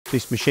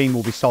this machine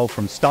will be sold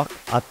from stock.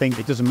 I think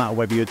it doesn't matter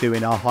whether you're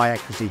doing a high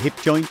accuracy hip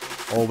joint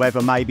or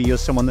whether maybe you're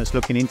someone that's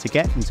looking into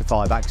getting into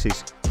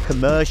 5-axis.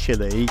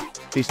 Commercially,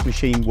 this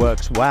machine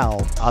works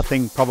well. I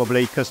think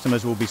probably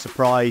customers will be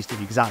surprised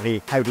at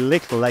exactly how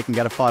little they can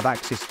get a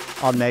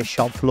 5-axis on their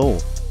shop floor.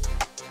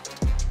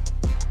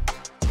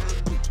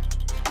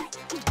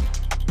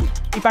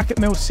 Back at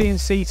Mills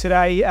CNC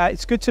today,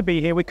 it's good to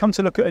be here. We come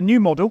to look at a new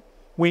model,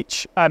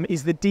 which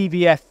is the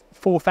DVF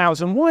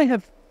 4000. Why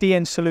have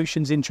DN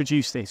Solutions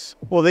introduced this?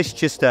 Well, this is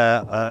just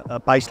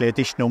a basically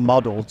additional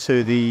model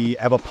to the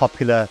ever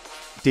popular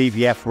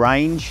DVF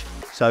range.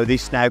 So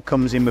this now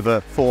comes in with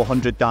a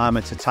 400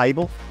 diameter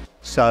table.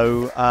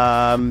 So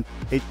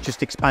it's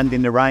just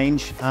expanding the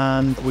range,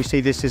 and we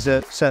see this as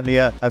certainly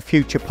a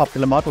future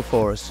popular model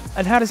for us.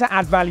 And how does that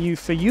add value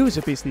for you as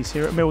a business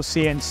here at Mills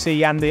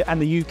CNC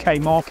and the UK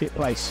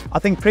marketplace? I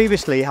think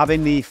previously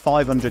having the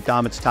 500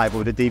 diameter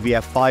table with the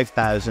DVF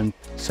 5000,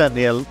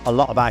 certainly a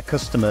lot of our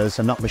customers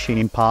are not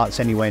machining parts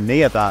anywhere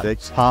near that.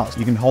 It's parts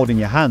you can hold in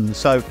your hand.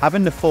 So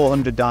having the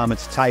 400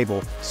 diameter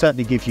table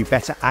certainly gives you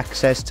better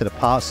access to the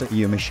parts that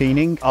you're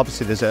machining.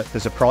 Obviously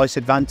there's a price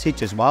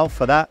advantage as well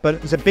for that, but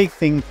there's a big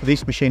thing for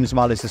this machine as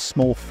well is a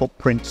small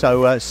footprint.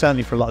 So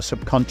certainly for a lot of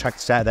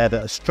subcontractors out there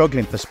that are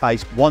struggling for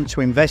space, want to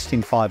invest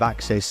in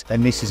 5-axis,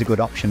 then this is a good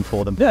option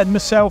for them. And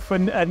myself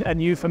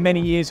and you for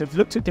many years have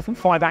looked at different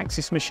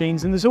 5-axis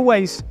machines, and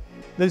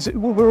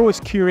we're always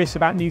curious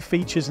about new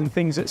features and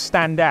things that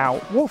stand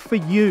out. What for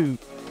you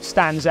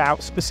stands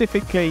out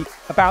specifically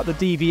about the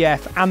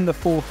DVF and the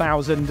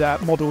 4000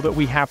 model that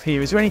we have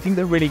here? Is there anything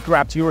that really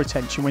grabbed your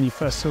attention when you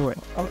first saw it?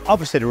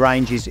 Obviously the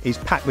range is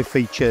packed with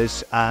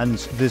features, and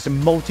there's a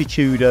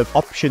multitude of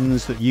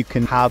options that you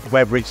can have,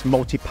 whether it's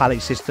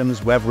multi-pallet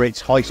systems, whether it's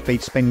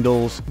high-speed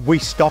spindles. We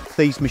stock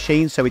these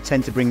machines, so we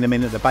tend to bring them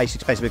in at the basic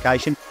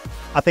specification.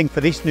 I think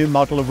for this new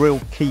model, a real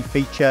key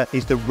feature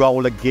is the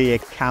roller gear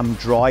cam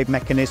drive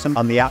mechanism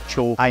on the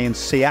actual A and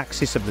C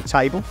axis of the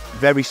table.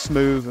 Very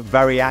smooth,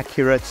 very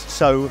accurate,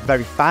 so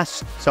very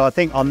fast. So I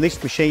think on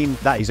this machine,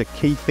 that is a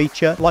key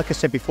feature. Like I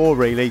said before,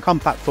 really,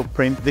 compact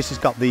footprint. This has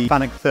got the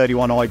FANUC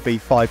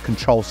 31IB5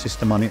 control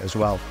system on it as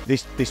well.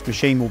 This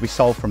machine will be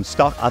sold from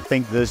stock. I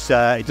think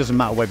it doesn't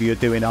matter whether you're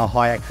doing a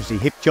high accuracy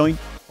hip joint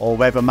or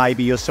whether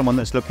maybe you're someone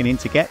that's looking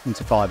into getting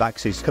into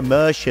 5-axis.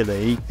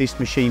 Commercially, this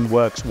machine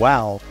works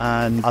well,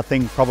 and I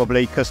think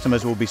probably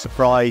customers will be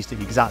surprised at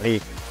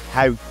exactly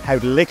how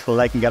little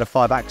they can get a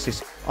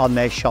 5-axis on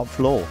their shop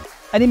floor.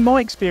 And in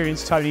my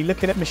experience, Tony,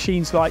 looking at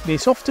machines like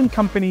this, often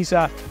companies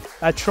are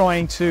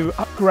trying to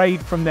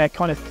upgrade from their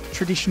kind of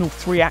traditional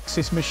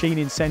 3-axis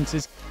machining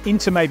centres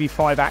into maybe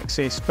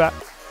 5-axis, but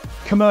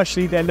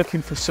commercially they're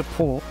looking for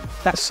support.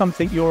 That's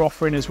something you're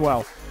offering as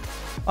well.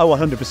 Oh,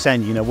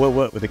 100%. You know, we'll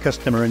work with the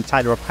customer and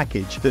tailor a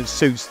package that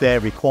suits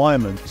their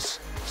requirements.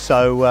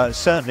 So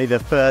certainly the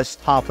first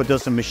half a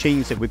dozen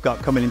machines that we've got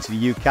coming into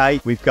the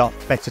UK, we've got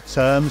better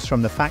terms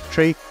from the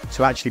factory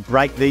to actually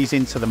break these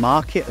into the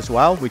market as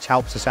well, which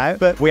helps us out.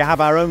 But we have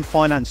our own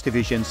finance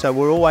division, so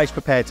we're always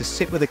prepared to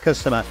sit with the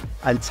customer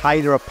and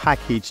tailor a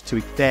package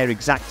to their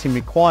exacting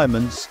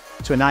requirements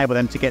to enable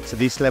them to get to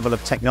this level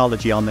of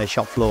technology on their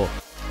shop floor.